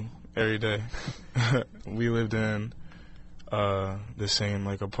school every day. We lived in the same,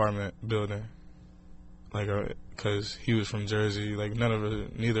 apartment building. Because he was from Jersey.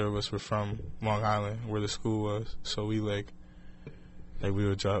 Neither of us were from Long Island, where the school was. So we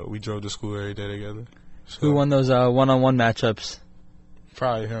we drove to school every day together. So who won those one-on-one matchups?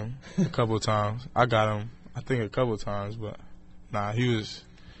 Probably him. A couple of times. I got him, I think, a couple of times, but nah, he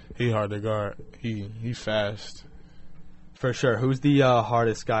hard to guard. He fast. For sure. Who's the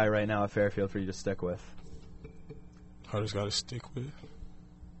hardest guy right now at Fairfield for you to stick with? Hardest guy to stick with?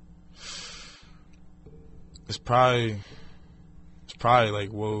 It's probably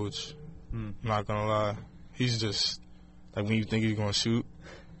Woj. I'm not gonna lie. He's just when you think he's gonna shoot,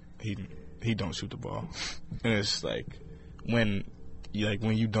 he don't shoot the ball, and it's when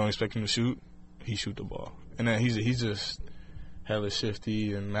you don't expect him to shoot, he shoot the ball, and then he's just hella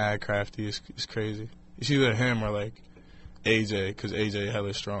shifty and mad crafty. It's crazy. It's either him or AJ, because AJ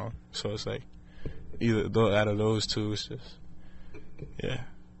hella strong. So it's either out of those two, it's just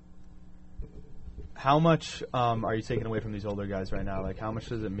How much are you taking away from these older guys right now? How much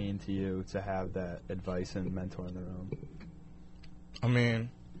does it mean to you to have that advice and mentor in the room? I mean,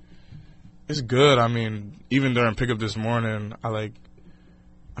 it's good. I mean, even during pickup this morning, I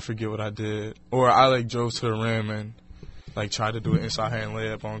forget what I did. Or I drove to the rim and tried to do an inside hand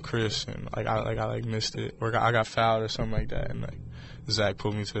layup on Chris, and I missed it. Or I got fouled or something like that, and Zach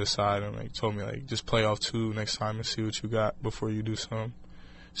pulled me to the side and told me just play off two next time and see what you got before you do something.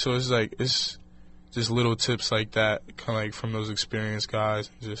 So it's it's just little tips like that, kind of from those experienced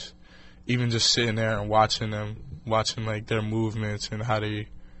guys. Just sitting there and watching them, their movements and how they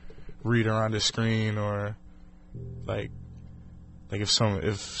read around the screen, or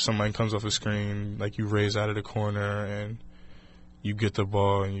if somebody comes off a screen, you raise out of the corner and you get the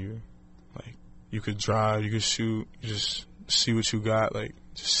ball and you could drive, you could shoot, you just see what you got.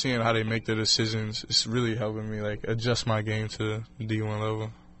 Just seeing how they make their decisions, it's really helping me adjust my game to D1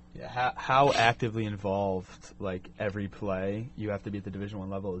 level. Yeah, how actively involved every play you have to be at the Division I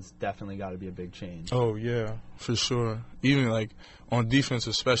level has definitely got to be a big change. Oh yeah, for sure. Even on defense,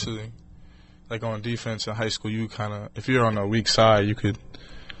 especially on defense in high school, you if you're on the weak side, you could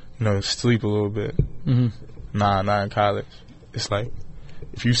sleep a little bit. Mm-hmm. Nah, not in college. It's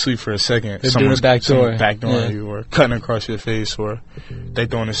if you sleep for a second, someone's backdooring you, or cutting across your face, or they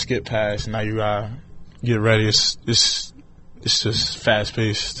throwing a skip pass. Now you gotta get ready. It's just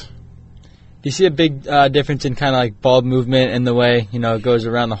fast-paced. Do you see a big difference in ball movement and the way, it goes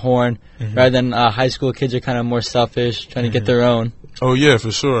around the horn, rather than high school kids are kind of more selfish, trying to get their own? Oh, yeah,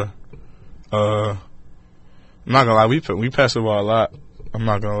 for sure. I'm not going to lie. We pass the ball a lot. I'm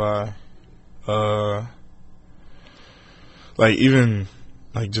not going to lie. like even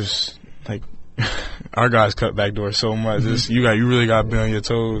like just like our guys cut back door so much. You really got to be on your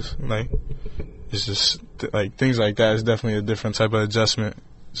toes. Like it's just like things like that is definitely a different type of adjustment.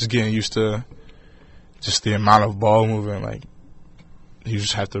 Just getting used to just the amount of ball moving. Like you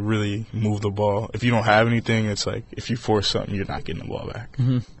just have to really move the ball. If you don't have anything, it's like if you force something, you're not getting the ball back.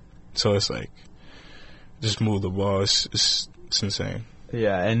 So it's like just move the ball. It's insane.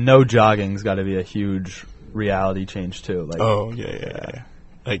 Yeah, and no jogging's got to be a huge reality change too. Like, oh yeah.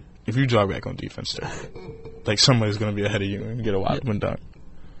 Like if you jog back on defense, like somebody's gonna be ahead of you and get a wide open dunk.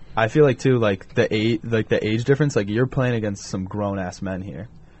 I feel like too, like the age difference. Like you're playing against some grown ass men here,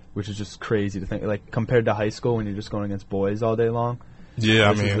 which is just crazy to think. Like compared to high school when you're just going against boys all day long. Yeah,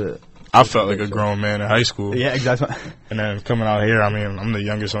 I mean, I felt like a grown man in high school. Yeah, exactly. And then coming out here, I mean, I'm the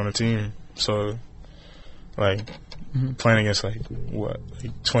youngest on the team, so like playing against like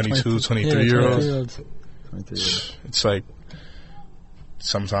 22, 23 year olds. It's like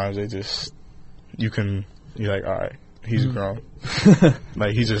sometimes you're like, all right, he's grown.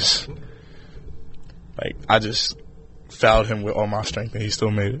 Like he just, like I just fouled him with all my strength and he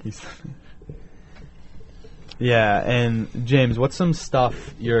still made it. Yeah, and James, what's some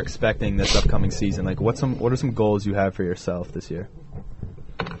stuff you're expecting this upcoming season? Like, what are some goals you have for yourself this year?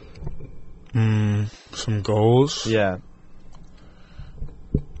 Some goals? Yeah.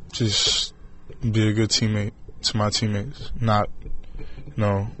 Just be a good teammate to my teammates. Not,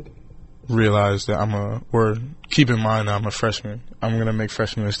 realize that keep in mind that I'm a freshman. I'm going to make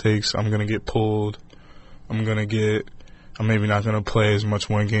freshman mistakes. I'm going to get pulled. I'm maybe not going to play as much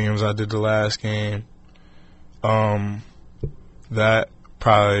one game as I did the last game. That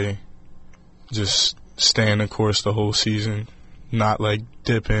probably just staying the course the whole season, not like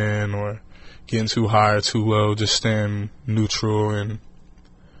dipping or getting too high or too low, just staying neutral and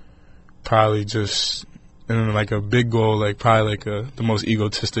probably just, and then like a big goal, like probably like the most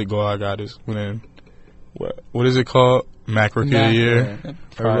egotistic goal I got is winning, what is it called? MAC Rookie of the Year? Yeah.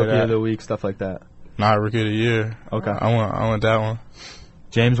 Or Rookie of the Week, stuff like that. Not Rookie of the Year. Okay. I want that one.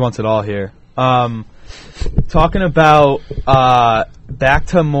 James wants it all here. Talking about back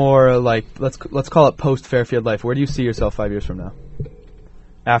to more like let's call it post Fairfield life. Where do you see yourself 5 years from now?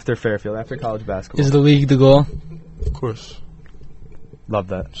 After Fairfield, after college basketball. Is the league the goal? Of course. Love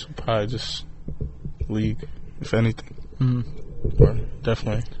that. So probably just league, if anything. Or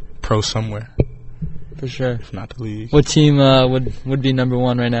definitely pro somewhere. For sure. If not the league. What team would be number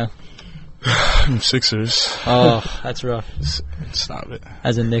one right now? Sixers. Oh, that's rough. Stop it.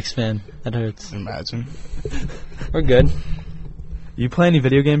 As a Knicks fan, that hurts. Imagine. We're good. You play any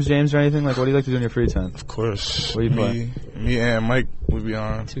video games, James, or anything? Like, what do you like to do in your free time? Of course. What do you play? Me and Mike would be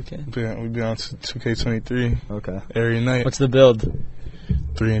on 2K. We'd be on 2K23. Okay. Every night. What's the build?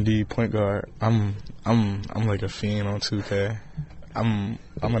 3-and-D point guard. I'm like a fiend on 2K. I'm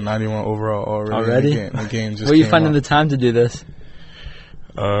a 91 overall already. The game just Where are you finding the time to do this?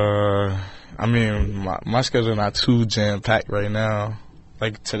 I mean, my schedule not too jam packed right now.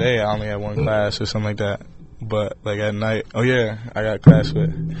 Like today, I only have one class or something like that. But like at night, oh yeah, I got class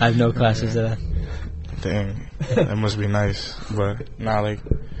with. I have no classes today. Dang, that must be nice. But like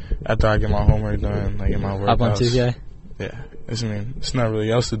after I get my homework done, like in my workouts. Hop on 2K. Yeah, it's not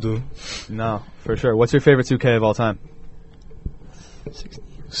really else to do. No, for sure. What's your favorite 2K of all time?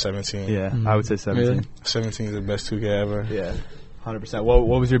 17. Yeah, I would say 17. Really? 17 is the best 2K ever. Yeah, 100%.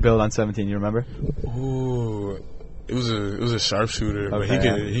 What was your build on 17? You remember? Ooh, it was a sharpshooter, but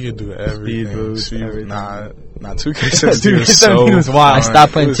Okay, he could do everything. Speed boost, everything. Nah, 2K17 was 2K17 was wild. I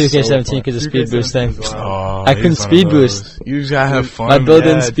stopped playing 2K17 because of speed boost thing. Oh, I couldn't speed boost. You just gotta have fun. My build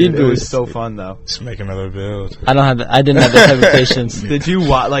didn't speed It was boost. so fun though. Just make another build. I didn't have that type of patience. Did you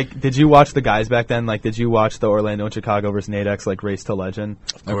watch the guys back then? Like, did you watch the Orlando and Chicago versus Nadex like Race to Legend?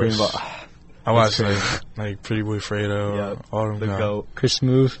 Of course. I watched like Pretty Boy Fredo, all them the guys. GOAT. Chris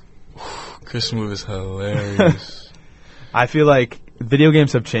Smooth. Chris Smooth is hilarious. I feel like video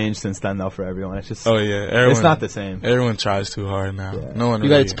games have changed since then, though, for everyone. It's just it's not the same. Everyone tries too hard now. Yeah. No one. You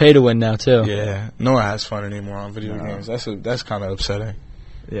got it's pay to win now too. Yeah, no one has fun anymore on video games. That's kind of upsetting.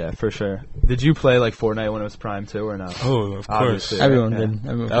 Yeah, for sure. Did you play like Fortnite when it was prime too, or not? Oh, of course. Obviously, Everyone yeah. did.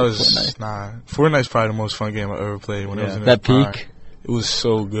 Everyone That played was Fortnite. Fortnite's probably the most fun game I ever played when it was in that its prime. peak. It was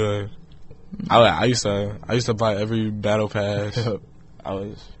so good. I used to buy every battle pass.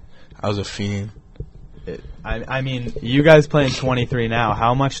 I was a fiend. I mean, you guys playing 23 now.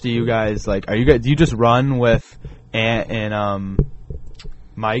 How much do you guys like? Do you just run with Ant and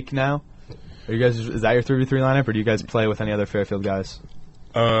Mike now? Are you guys? Is that your 3v3 lineup, or do you guys play with any other Fairfield guys?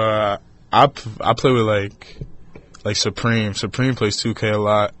 I play with like Supreme. Supreme plays 2K a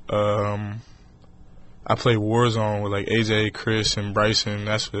lot. I play Warzone with like AJ, Chris, and Bryson.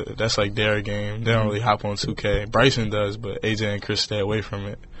 That's like their game. They don't really hop on 2K. Bryson does, but AJ and Chris stay away from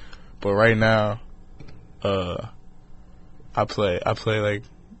it. But right now, I play like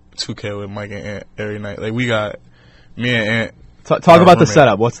 2K with Mike and Ant every night. Like we got me and Ant. Talk about the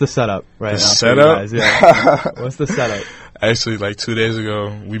setup. What's the setup right now? Setup? Yeah. What's the setup? Actually, like 2 days ago,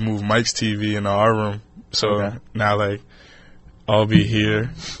 we moved Mike's TV into our room. So now, like, I'll be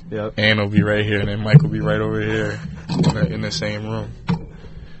here, Ant will be right here, and then Mike will be right over here in the same room.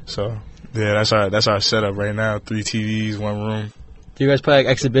 So, yeah, that's our setup right now. 3 TVs, 1 room. Do you guys play like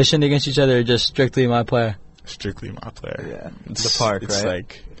exhibition against each other, or just strictly my player? Strictly my player. Yeah, the park, it's right?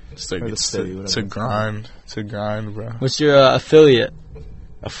 Like, it's a grind, bro. What's your affiliate?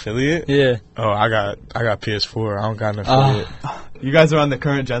 Affiliate? Yeah. Oh, I got PS4. I don't got an affiliate. You guys are on the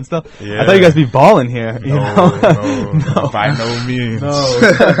current gen stuff? Yeah. I thought you guys be balling here. No, by no means.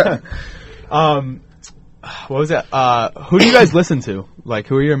 No. What was that? Who do you guys listen to? Like,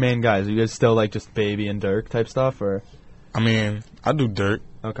 who are your main guys? Are you guys still like just Baby and Dirk type stuff, or? I mean, I do Dirk.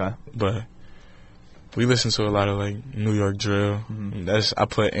 Okay. But we listen to a lot of like New York drill. I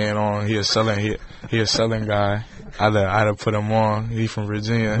put Ant on. He a selling guy. I had to put him on. He from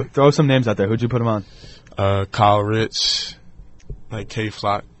Virginia. Throw some names out there. Who'd you put him on? Kyle Rich, like K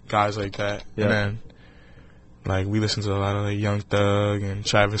Flock, guys like that. Yeah. And then like we listen to a lot of like Young Thug and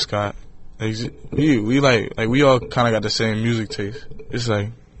Travis Scott. Like, we all kind of got the same music taste. It's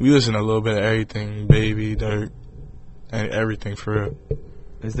like we listen to a little bit of everything. Baby, Dirk, and everything for real.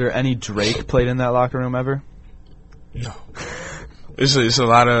 Is there any Drake played in that locker room ever? No. It's a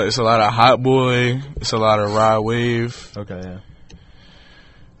lot of Hot Boy. It's a lot of Rod Wave. Okay,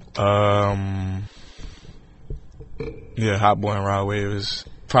 yeah. Hot Boy and Rod Wave is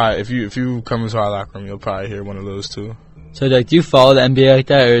probably if you come into our locker room, you'll probably hear one of those two. So like, do you follow the NBA like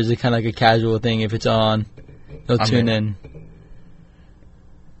that, or is it kind of like a casual thing? If it's on, you'll tune in.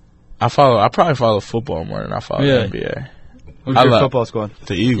 I probably follow football more than I follow the NBA. Who's your football squad?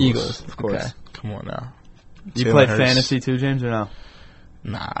 The Eagles. Of course. Okay. Come on now. You play fantasy too, James, or no?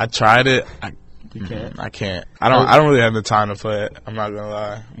 Nah, I tried it. You can't? I can't. I don't really have the time to play it. I'm not gonna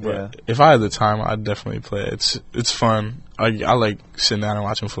lie. But if I had the time, I'd definitely play it. It's fun. I like sitting down and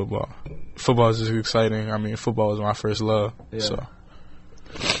watching football. Football is just exciting. I mean, football was my first love. Yeah. So.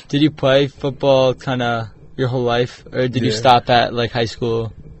 Did you play football kind of your whole life, or did you stop at like high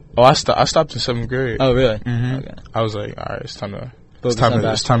school? Oh, I stopped in 7th grade. Oh, really? Mm-hmm. Okay. I was like, all right, it's time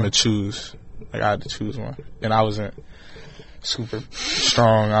to choose. Like I had to choose one, and I wasn't super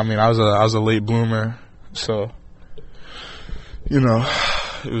strong. I mean, I was a late bloomer, so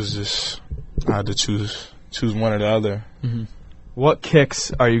it was just I had to choose one or the other. Mm-hmm. What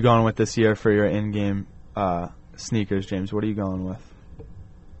kicks are you going with this year for your in-game sneakers, James? What are you going with?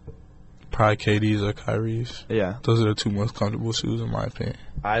 Probably KD's or Kyrie's. Yeah, those are the 2 most comfortable shoes in my opinion.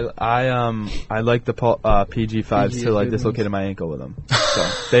 I like the PG5s to like dislocate my ankle with them. So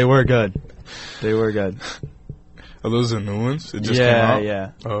they were good. They were good. Are those the new ones? It just came out?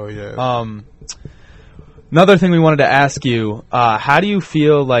 Yeah. Oh yeah. Another thing we wanted to ask you: how do you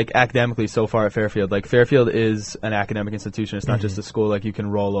feel like academically so far at Fairfield? Like Fairfield is an academic institution. It's not just a school like you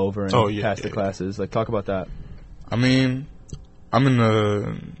can roll over and pass the classes. Like talk about that. I mean, I'm in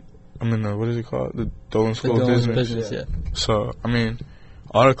the what is it called? The Dolan School of Business. Yeah. So I mean,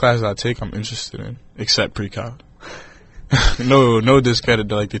 all the classes I take, I'm interested in, except pre-calc. no discredit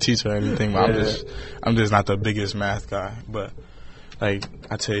to like the teacher or anything, but I'm just not the biggest math guy. But like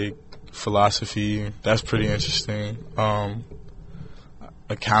I take philosophy, that's pretty interesting.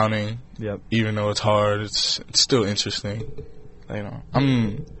 Accounting, even though it's hard, it's still interesting.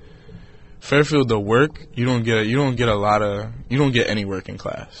 Fairfield, the work you don't get any work in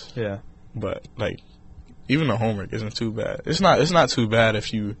class. Yeah, but like even the homework isn't too bad. It's not too bad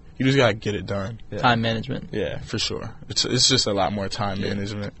if you just gotta get it done. Yeah. Time management. Yeah, for sure. It's just a lot more time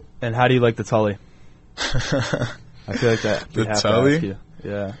management. And how do you like the Tully? I feel like that. The Tully?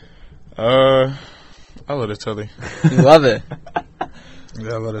 Yeah. I love the Tully. You love it.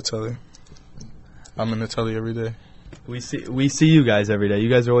 Yeah, I love the Tully. I'm in the Tully every day. We see you guys every day. You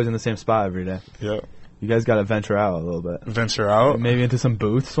guys are always in the same spot every day. Yep. You guys got to venture out a little bit. Venture out? Maybe into some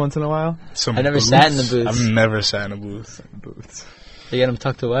booths once in a while? I never sat in the booths. I've never sat in a booth. They get them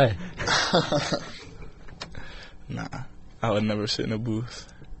tucked away. Nah. I would never sit in a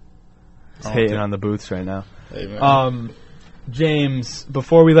booth. Just hating on the booths right now. Hey, man. James,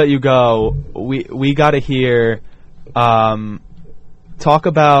 before we let you go, we got to hear talk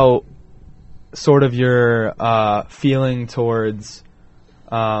about sort of your feeling towards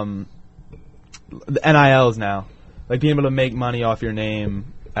the NILs now, like being able to make money off your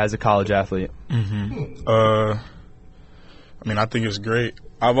name as a college athlete? I mean, I think it's great.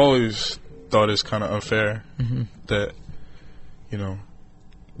 I've always thought it's kind of unfair that, you know,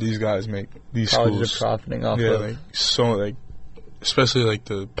 these guys make these Colleges schools are profiting off yeah, of like so like especially like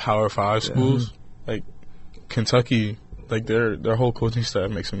the Power 5 schools, like Kentucky, like their whole coaching staff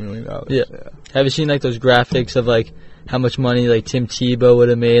makes $1 million. Yeah. Have you seen like those graphics of like how much money like Tim Tebow would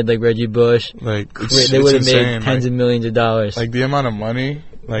have made, like Reggie Bush? Like They would have made insane. tens of millions of dollars. Like the amount of money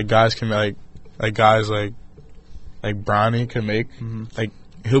like guys can like guys like Bronny can make, like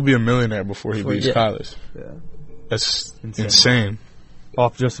he'll be a millionaire before he leaves college. Yeah. That's insane.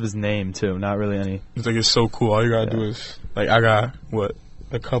 Off just of his name too, not really any. It's like it's so cool. All you gotta do is like I got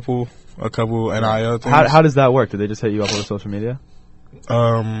a couple NIL things. How does that work? Do they just hit you up over social media?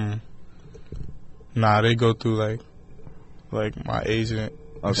 Nah, they go through like my agent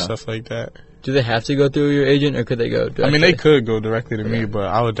and stuff like that. Do they have to go through your agent, or could they go directly? I mean, they could go directly to me, but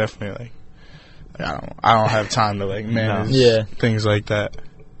I would definitely I don't have time to like manage things like that.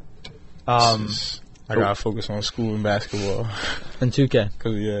 I gotta focus on school and basketball. And 2K.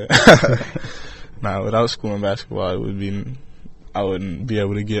 Nah, without school and basketball, I wouldn't be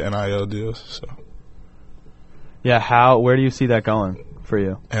able to get NIL deals. So. Yeah, where do you see that going for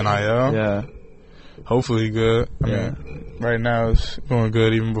you? NIL? Yeah. Hopefully good. I mean, right now it's going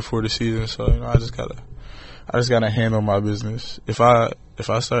good even before the season. So I just gotta handle my business. If I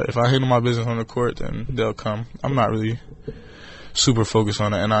handle my business on the court, then they'll come. I'm not really super focused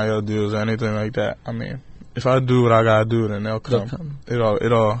on the NIL deals or anything like that. I mean, if I do what I gotta do, then they'll come. It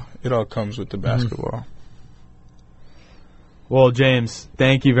all comes with the basketball. Well, James,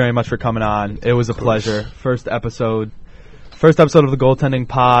 thank you very much for coming on. It was a pleasure. First episode of the Goaltending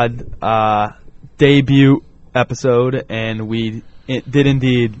Pod, debut episode, and we did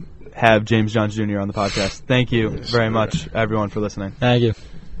indeed have James Johns Jr. on the podcast. Thank you very much, everyone, for listening. Thank you.